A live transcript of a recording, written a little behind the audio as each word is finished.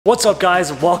What's up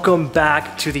guys, welcome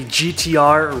back to the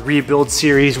GTR rebuild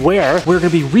series where we're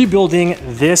going to be rebuilding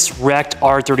this wrecked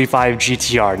R35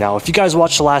 GTR. Now if you guys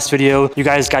watched the last video, you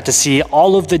guys got to see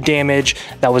all of the damage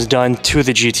that was done to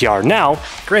the GTR. Now,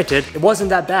 granted, it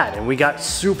wasn't that bad and we got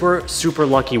super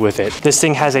lucky with it. This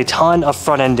thing has a ton of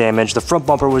front end damage. The front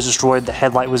bumper was destroyed, the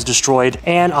headlight was destroyed,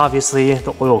 and obviously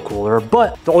the oil cooler,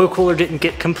 but the oil cooler didn't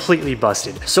get completely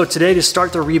busted. So today to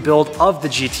start the rebuild of the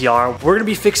GTR, we're going to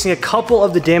be fixing a couple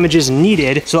of the damages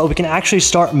needed so that we can actually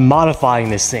start modifying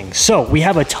this thing. So we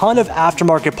have a ton of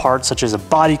aftermarket parts such as a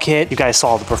body kit. You guys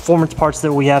saw the performance parts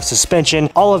that we have, suspension,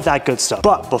 all of that good stuff.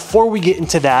 But before we get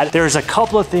into that, there's a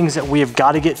couple of things that we have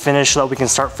got to get finished so that we can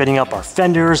start fitting up our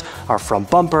fenders, our front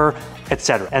bumper,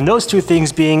 etc. And those two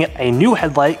things being a new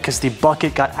headlight because the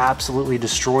bucket got absolutely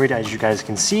destroyed, as you guys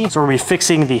can see. So we're gonna be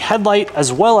fixing the headlight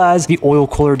as well as the oil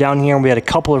cooler down here. And we had a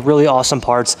couple of really awesome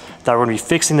parts that we're gonna be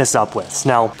fixing this up with.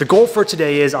 Now, the goal for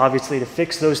today is obviously to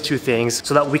fix those two things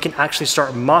so that we can actually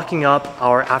start mocking up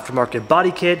our aftermarket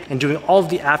body kit and doing all of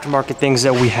the aftermarket things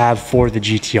that we have for the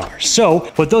GTR. So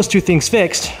with those two things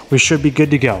fixed, we should be good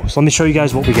to go. So let me show you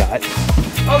guys what we got.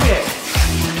 Okay.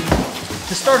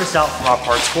 To start us out from our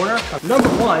parts corner, number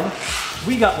one,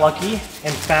 we got lucky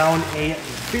and found a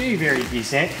very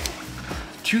decent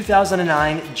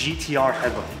 2009 GTR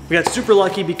headlight. We got super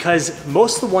lucky because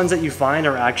most of the ones that you find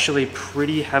are actually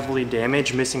pretty heavily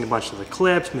damaged, missing a bunch of the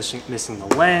clips, missing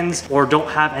the lens, or don't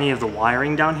have any of the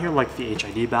wiring down here like the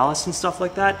HID ballast and stuff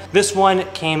like that. This one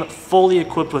came fully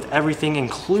equipped with everything,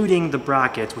 including the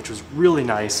brackets, which was really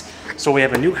nice. So we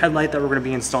have a new headlight that we're gonna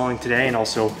be installing today and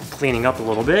also cleaning up a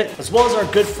little bit, as well as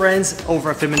our good friends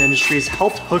over at Fitment Industries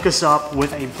helped hook us up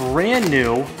with a brand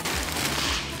new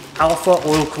Alpha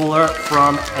oil cooler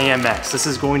from AMX. This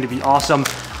is going to be awesome.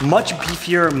 Much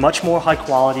beefier, much more high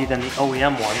quality than the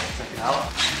OEM one. Check it out.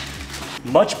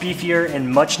 Much beefier and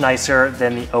much nicer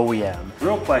than the OEM. The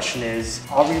real question is,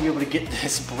 are we gonna be able to get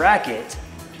this bracket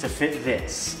to fit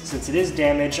this? Since it is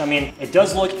damaged, I mean, it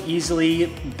does look easily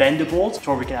bendable to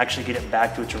where we can actually get it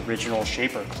back to its original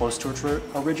shape or close to its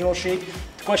original shape.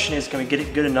 The question is, can we get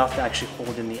it good enough to actually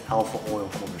hold in the Alpha oil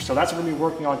cooler? So that's what we're gonna be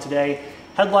working on today.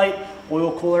 Headlight,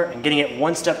 oil cooler, and getting it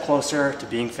one step closer to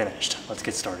being finished. Let's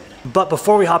get started. But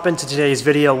before we hop into today's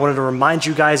video, I wanted to remind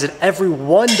you guys that every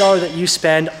 $1 that you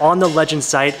spend on the Legend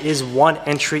site is one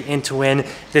entry in to win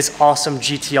this awesome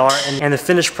GTR, and the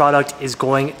finished product is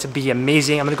going to be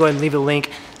amazing. I'm gonna go ahead and leave a link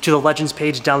to the Legends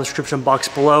page down in the description box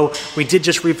below. We did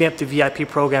just revamp the VIP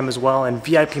program as well, and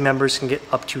VIP members can get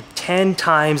up to 10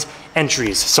 times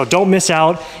entries. So don't miss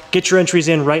out. Get your entries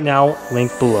in right now,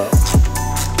 link below.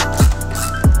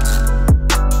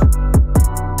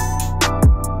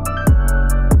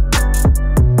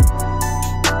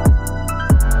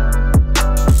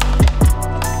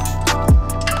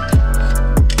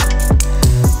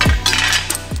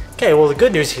 Okay, well the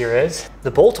good news here is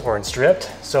the bolt horn stripped.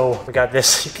 So we got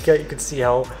this, you can see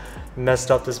how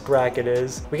messed up this bracket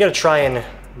is. We gotta try and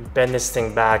bend this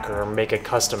thing back or make a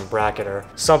custom bracket or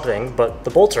something, but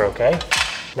the bolts are okay.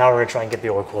 Now we're gonna try and get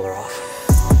the oil cooler off.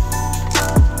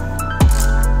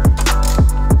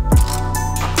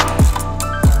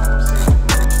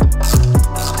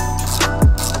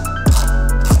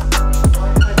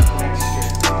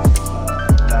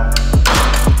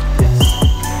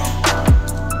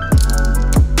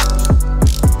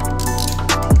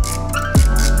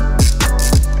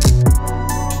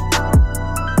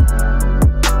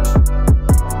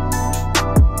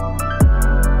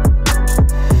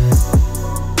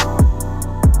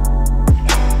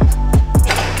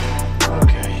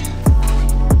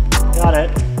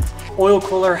 Oil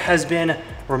cooler has been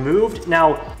removed.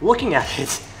 Now, looking at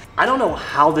it, I don't know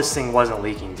how this thing wasn't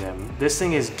leaking, Tim. This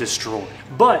thing is destroyed,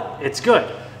 but it's good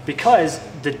because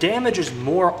the damage is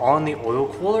more on the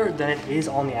oil cooler than it is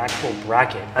on the actual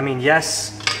bracket. I mean,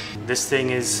 yes, this thing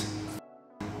is,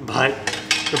 but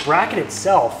the bracket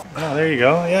itself. Oh, there you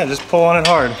go. Yeah, just pull on it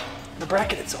hard. The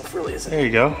bracket itself really isn't. There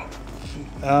you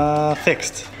go.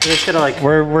 Fixed. You're just gonna like.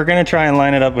 We're gonna try and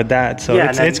line it up with that, so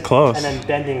yeah, it's close. And then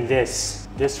bending this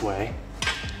way.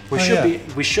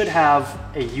 We should have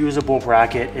a usable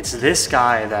bracket. It's this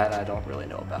guy that I don't really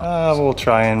know about. We'll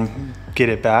try and get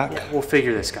it back. Yeah, we'll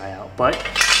figure this guy out. But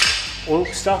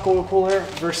stock oil cooler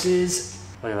versus,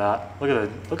 look at that.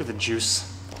 Look at the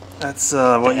juice. That's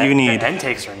what you need. The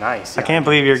intakes are nice. Yeah. I can't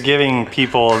believe you're giving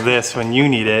people this when you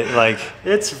need it. Like,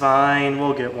 it's fine.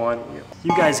 We'll get one.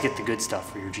 You guys get the good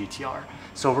stuff for your GTR.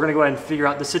 So we're gonna go ahead and figure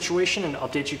out the situation and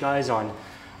update you guys on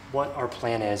what our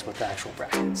plan is with the actual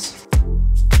brackets.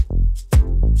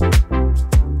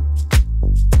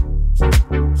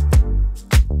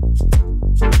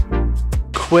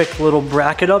 quick little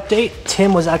bracket update.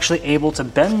 Tim was actually able to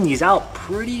bend these out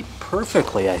pretty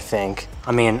perfectly, I think.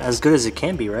 I mean, as good as it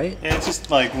can be, right? Yeah, it's just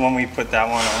like when we put that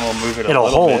one on, we'll move it a It'll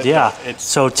little bit. hold, yeah.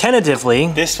 So tentatively,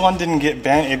 this one didn't get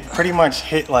bent. It pretty much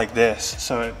hit like this,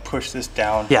 so it pushed this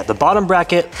down. Yeah, the bottom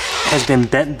bracket has been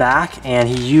bent back, and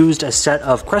he used a set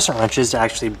of crescent wrenches to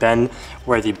actually bend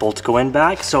where the bolts go in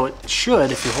back. So it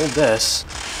should, if you hold this,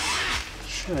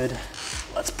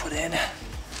 let's put in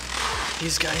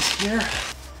these guys here.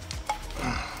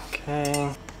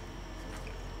 Okay.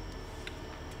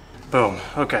 Boom.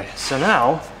 Okay, so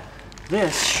now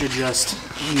this should just...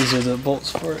 These are the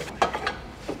bolts for it.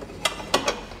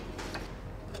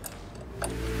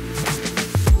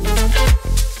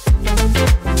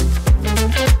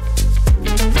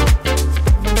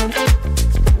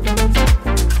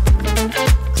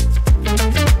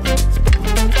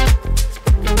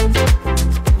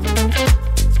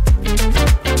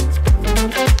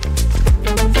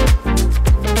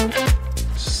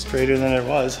 Straighter than it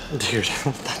was. Dude,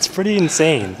 that's pretty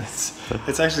insane.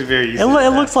 It's actually very easy. It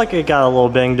looks like it got a little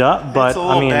banged up, but it's a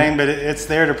little banged, but it's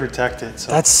there to protect it.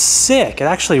 So. That's sick. It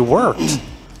actually worked.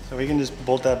 So we can just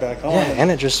bolt that back on. Yeah, and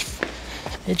it just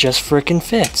freaking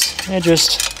fits.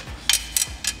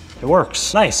 It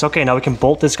works. Nice. Okay, now we can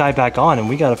bolt this guy back on, and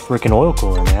we got a freaking oil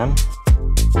cooler, man.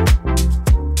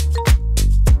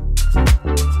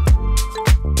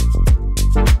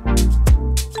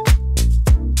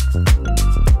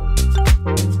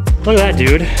 Look at that,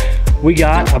 dude. We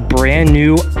got a brand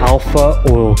new Alpha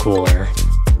oil cooler. I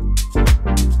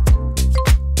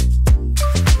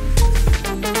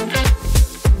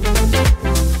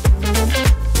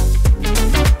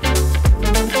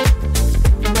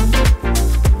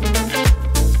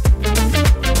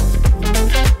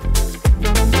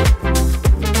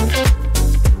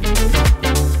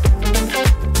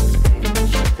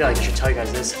feel like I should tell you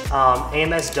guys this.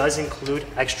 AMS does include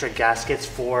extra gaskets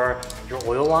for your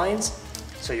oil lines,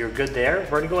 so you're good there.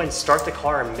 We're gonna go ahead and start the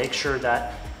car and make sure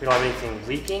that we don't have anything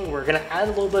leaking. We're gonna add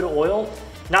a little bit of oil,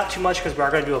 not too much because we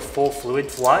are gonna do a full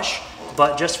fluid flush,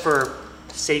 but just for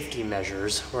safety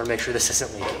measures, we're gonna make sure this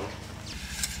isn't leaking.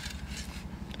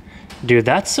 Dude,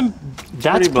 that's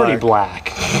pretty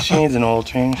black. She needs an oil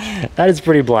change. That is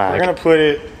pretty black. We're gonna put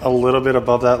it a little bit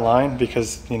above that line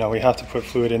because, you know, we have to put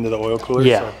fluid into the oil cooler.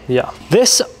 Yeah, so. yeah.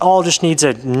 This all just needs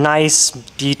a nice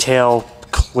detail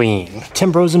clean.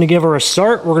 Tim Bro's gonna give her a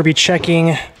start. We're gonna be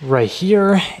checking right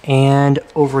here and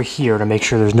over here to make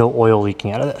sure there's no oil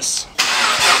leaking out of this.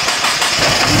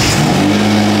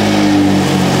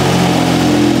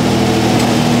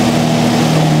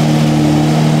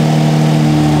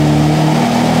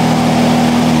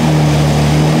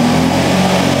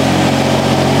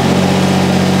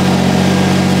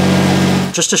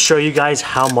 Just to show you guys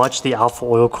how much the Alpha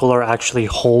oil cooler actually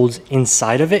holds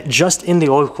inside of it, just in the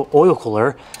oil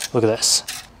cooler, look at this.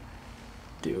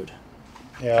 Dude.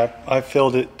 Yeah, I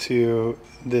filled it to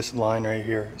this line right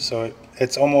here, so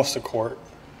it's almost a quart.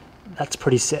 That's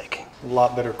pretty sick. A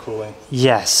lot better cooling.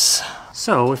 Yes.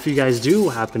 So if you guys do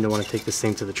happen to want to take this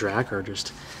thing to the track or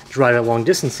just drive it long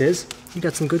distances, you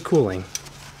got some good cooling.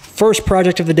 First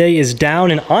project of the day is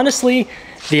down, and honestly,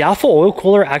 the Alpha oil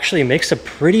cooler actually makes a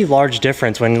pretty large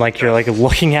difference when you're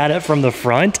looking at it from the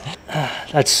front.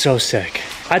 That's so sick.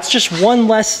 That's just one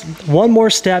more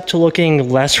step to looking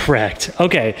less wrecked.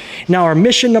 Okay, now our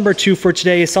mission number 2 for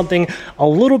today is something a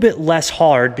little bit less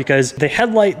hard because the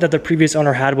headlight that the previous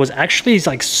owner had was actually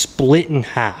like split in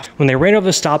half. When they ran over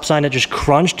the stop sign, it just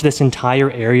crunched this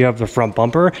entire area of the front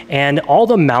bumper, and all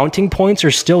the mounting points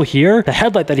are still here. The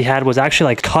headlight that he had was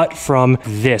actually like cut from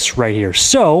this right here.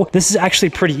 So this is actually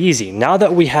pretty easy. Now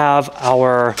that we have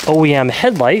our OEM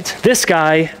headlight, this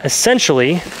guy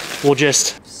essentially will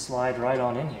just slide right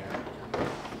on in here.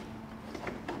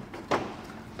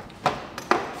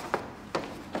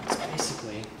 It's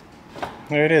basically...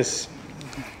 There it is.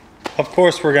 Of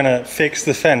course, we're gonna fix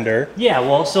the fender. Yeah,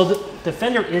 well, so the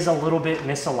fender is a little bit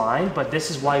misaligned, but this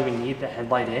is why we need the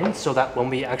headlight in, so that when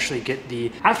we actually get the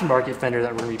aftermarket fender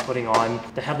that we're gonna be putting on,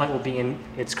 the headlight will be in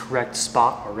its correct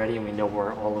spot already, and we know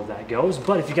where all of that goes.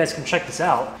 But if you guys can check this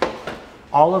out,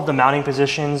 all of the mounting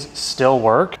positions still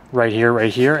work right here,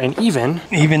 and even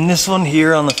this one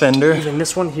here on the fender. Even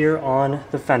this one here on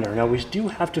the fender. Now we do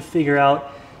have to figure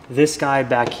out this guy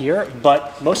back here,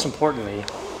 but most importantly,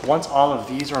 once all of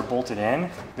these are bolted in,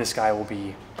 this guy will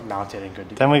be mounted and good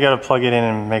to go. Then we gotta plug it in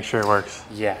and make sure it works.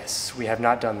 Yes, we have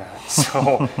not done that.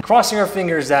 So crossing our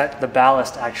fingers that the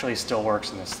ballast actually still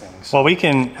works in this thing. So well, we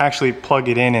can actually plug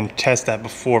it in and test that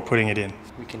before putting it in.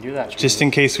 we can do that. Just in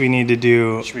case we need to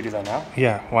do... Should we do that now?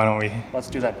 Yeah, why don't we? Let's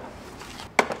do that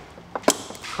now.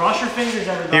 Cross your fingers,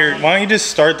 everybody. Here, why don't you just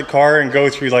start the car and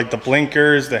go through like the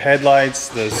blinkers, the headlights,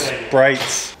 the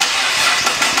brights.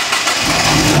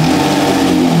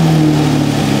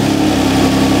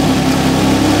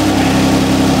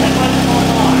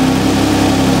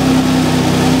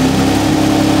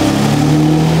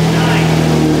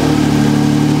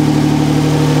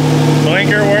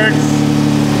 Blinker works.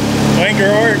 Blinker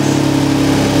works.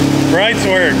 Brights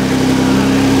work.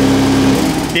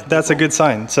 That's a good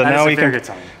sign. So now we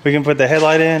can put the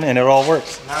headlight in and it all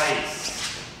works.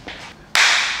 Nice.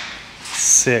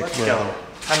 Sick, Let's bro. go.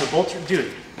 Time to bolt your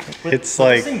dude. It's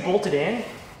like this thing bolted in.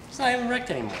 It's not even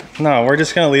wrecked anymore. No, we're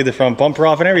just gonna leave the front bumper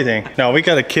off and everything. No, we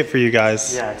got a kit for you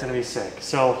guys. Yeah, it's gonna be sick.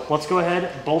 So let's go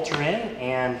ahead, bolt her in,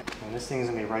 and this thing's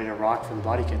gonna be ready to rock for the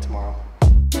body kit tomorrow.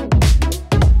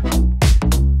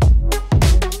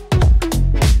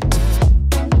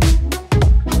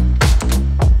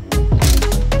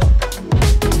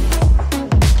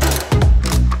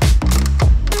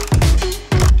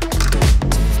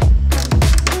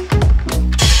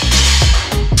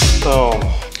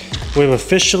 We've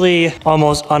officially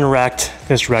almost unwrecked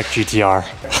this wrecked GTR.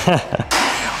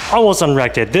 Almost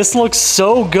unwrecked it. This looks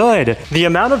so good. The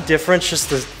amount of difference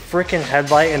just the freaking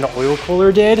headlight and the oil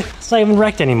cooler did, it's not even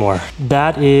wrecked anymore.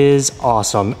 That is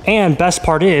awesome. And best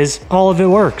part is, all of it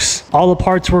works. All the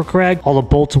parts were correct, all the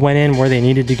bolts went in where they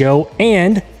needed to go,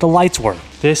 and the lights work.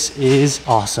 This is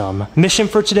awesome. Mission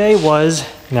for today was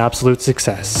an absolute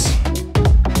success.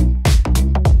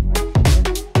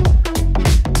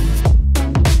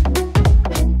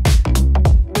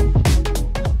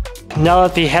 Now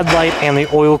that the headlight and the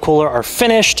oil cooler are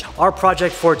finished, our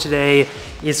project for today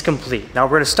is complete. Now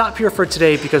we're gonna stop here for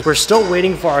today because we're still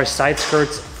waiting for our side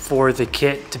skirts for the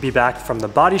kit to be back from the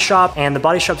body shop, and the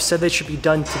body shop said they should be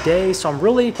done today. So I'm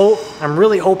really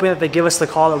hoping that they give us the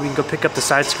call that we can go pick up the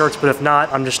side skirts, but if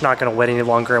not, I'm just not gonna wait any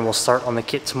longer and we'll start on the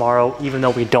kit tomorrow, even though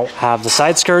we don't have the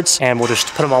side skirts, and we'll just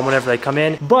put them on whenever they come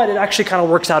in. But it actually kind of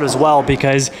works out as well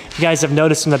because you guys have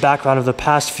noticed in the background of the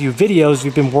past few videos,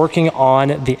 we've been working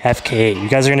on the FK8. You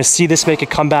guys are gonna see this make a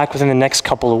comeback within the next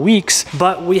couple of weeks,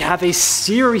 but we have a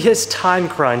serious time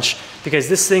crunch because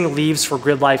this thing leaves for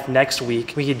grid life next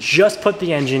week. We had just put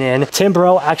the engine in. Tim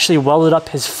Bro actually welded up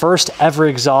his first ever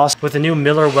exhaust with the new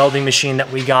Miller welding machine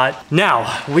that we got.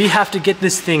 Now, we have to get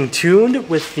this thing tuned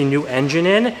with the new engine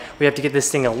in. We have to get this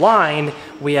thing aligned.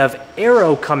 We have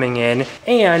aero coming in,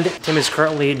 and Tim is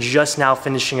currently just now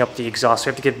finishing up the exhaust. We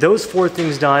have to get those 4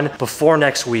 things done before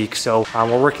next week. So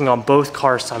we're working on both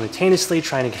cars simultaneously,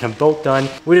 trying to get them both done.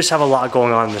 We just have a lot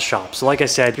going on in the shop. So like I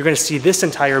said, you're gonna see this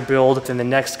entire build within the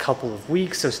next couple of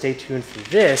weeks, so stay tuned for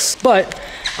this. But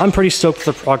I'm pretty stoked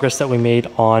for the progress that we made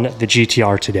on the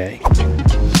GTR today.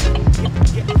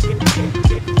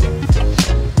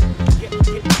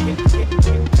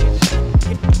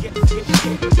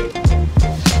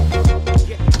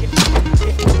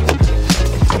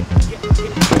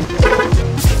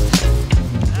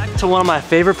 To one of my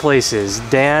favorite places.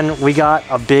 Dan, we got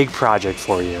a big project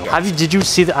for you. Did you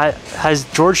see that? Has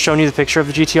George shown you the picture of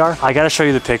the GTR? I gotta show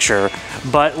you the picture.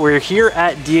 But we're here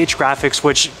at DH Graphics,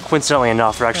 which coincidentally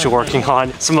enough, we're actually working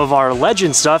on some of our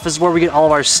Legend stuff. This is where we get all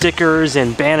of our stickers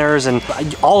and banners and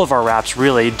all of our wraps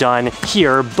really done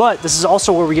here. But this is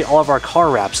also where we get all of our car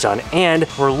wraps done. And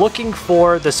we're looking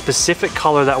for the specific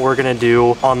color that we're gonna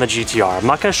do on the GTR. I'm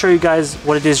not gonna show you guys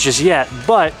what it is just yet,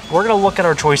 but we're gonna look at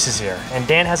our choices here. And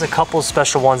Dan has a couple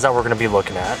special ones that we're gonna be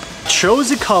looking at. Chose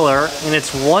a color, and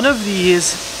it's one of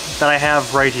these that I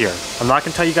have right here. I'm not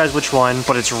gonna tell you guys which one,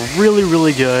 but it's really,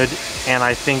 really good. And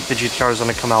I think the GTR is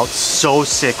gonna come out so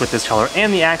sick with this color.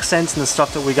 And the accents and the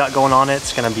stuff that we got going on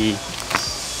it's gonna be,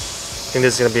 I think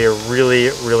this is gonna be a really,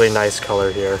 really nice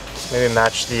color here. Maybe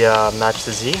match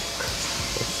the Z.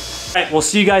 All right, we'll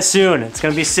see you guys soon. It's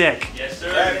gonna be sick. Yes,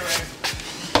 sir.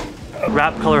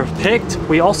 Wrap color picked.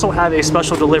 We also have a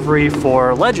special delivery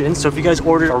for Legends, so if you guys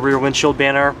ordered a rear windshield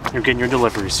banner, you're getting your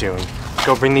delivery soon.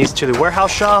 Go bring these to the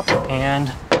warehouse shop,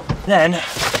 and then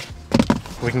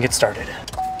we can get started.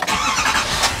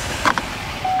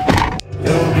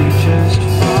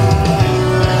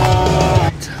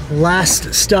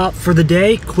 Last stop for the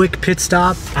day, quick pit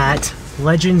stop at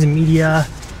Legends Media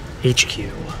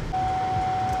HQ.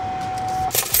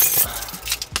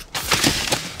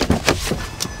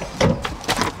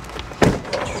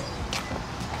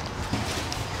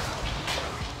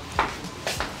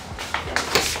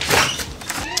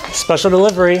 Special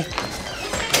delivery.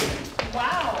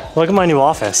 Wow. Look at my new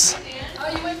office. Oh,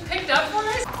 you went and picked up for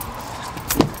us?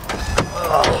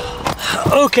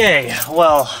 Okay,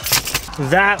 well,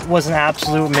 that was an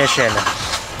absolute mission.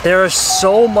 There is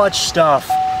so much stuff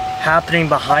happening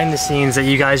behind the scenes that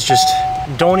you guys just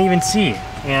don't even see.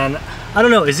 And I don't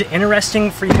know, is it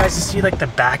interesting for you guys to see like the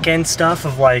back end stuff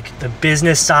of like the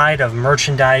business side of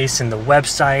merchandise and the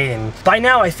website? And by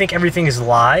now I think everything is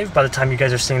live by the time you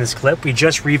guys are seeing this clip. We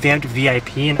just revamped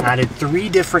VIP and added 3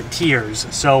 different tiers.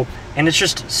 And it's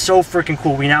just so freaking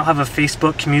cool. We now have a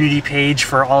Facebook community page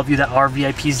for all of you that are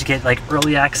VIPs to get like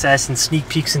early access and sneak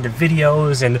peeks into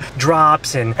videos and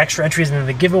drops and extra entries into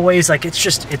the giveaways. Like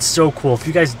it's so cool. If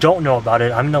you guys don't know about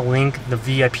it, I'm gonna link the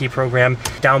VIP program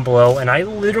down below. And I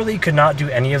literally could not do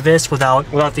any of this without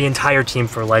the entire team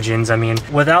for Legends. I mean,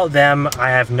 without them, I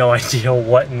have no idea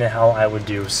what in the hell I would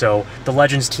do. So the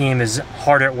Legends team is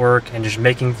hard at work and just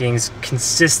making things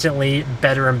consistently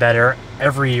better and better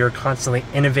every year, constantly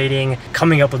innovating,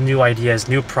 coming up with new ideas,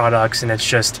 new products, and it's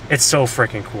so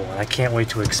freaking cool. And I can't wait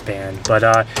to expand. But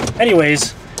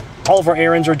anyways, all of our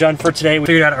errands are done for today. We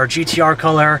figured out our GTR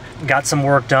color, got some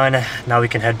work done. Now we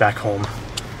can head back home.